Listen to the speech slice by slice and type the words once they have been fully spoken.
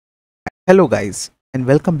Hello guys and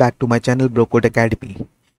welcome back to my channel Brocode Academy.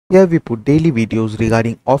 Here we put daily videos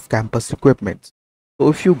regarding off-campus equipments. So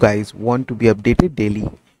if you guys want to be updated daily,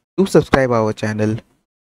 do subscribe our channel.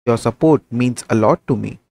 Your support means a lot to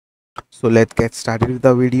me. So let's get started with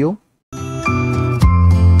the video.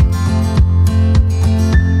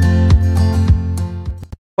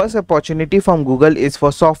 First opportunity from Google is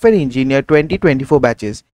for software engineer 2024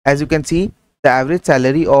 batches. As you can see, the average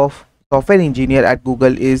salary of software engineer at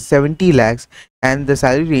Google is 70 lakhs and the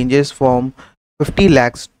salary ranges from 50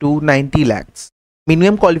 lakhs to 90 lakhs.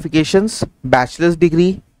 Minimum qualifications: bachelor's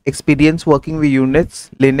degree, experience working with Unix,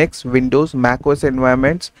 Linux, Windows, Mac OS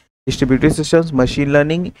environments, distributed systems, machine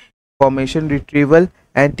learning, information retrieval,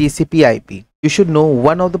 and TCP/IP. You should know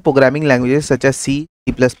one of the programming languages such as C,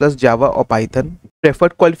 C++, Java, or Python.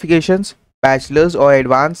 Preferred qualifications: bachelor's or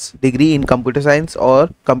advanced degree in computer science or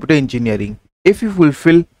computer engineering. If you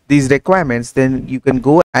fulfill these requirements, then you can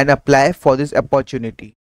go and apply for this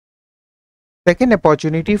opportunity. Second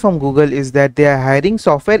opportunity from Google is that they are hiring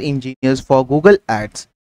software engineers for Google Ads.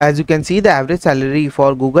 As you can see, the average salary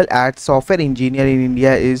for Google Ads software engineer in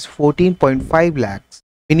India is 14.5 lakhs.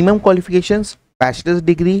 Minimum qualifications: bachelor's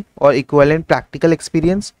degree or equivalent practical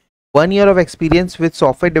experience, 1 year of experience with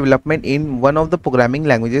software development in one of the programming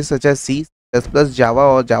languages such as C, C++, Java,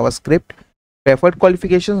 or JavaScript. Preferred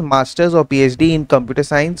qualifications: master's or PhD in computer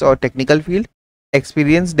science or technical field,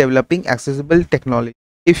 experience developing accessible technology.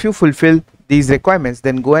 If you fulfill these requirements,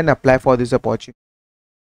 then go and apply for this opportunity.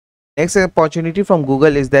 Next opportunity from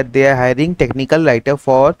Google is that they are hiring technical writer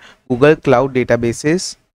for Google Cloud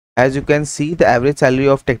databases. As you can see, the average salary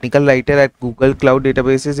of technical writer at Google Cloud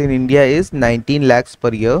databases in India is 19 lakhs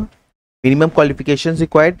per year. Minimum qualifications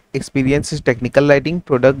required: experience is technical writing,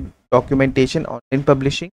 product documentation, online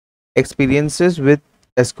publishing, experiences with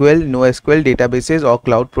SQL, NoSQL databases or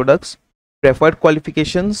cloud products. Preferred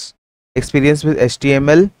qualifications: experience with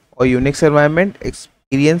HTML or Unix environment,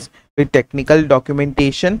 experience with technical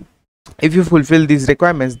documentation. If you fulfill these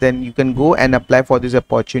requirements, then you can go and apply for this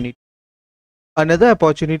opportunity. Another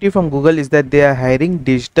opportunity from Google is that they are hiring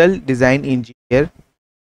digital design engineer.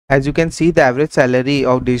 As you can see, the average salary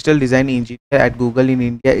of digital design engineer at Google in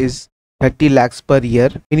India is 30 lakhs per year.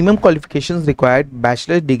 Minimum qualifications required: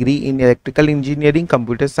 bachelor's degree in electrical engineering,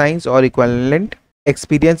 computer science or equivalent,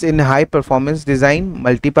 experience in high performance design,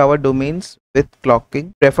 multi-power domains with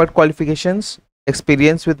clocking. Preferred qualifications: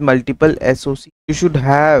 experience with multiple SoC. You should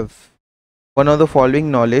have one of the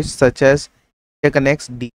following knowledge such as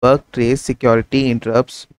interconnects, debug, trace, security,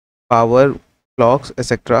 interrupts, power, clocks,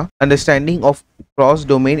 etc. Understanding of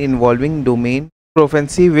cross-domain involving domain,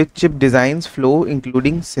 proficiency with chip designs, flow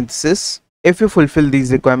including synthesis. If you fulfill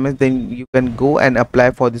these requirements, then you can go and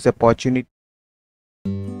apply for this opportunity.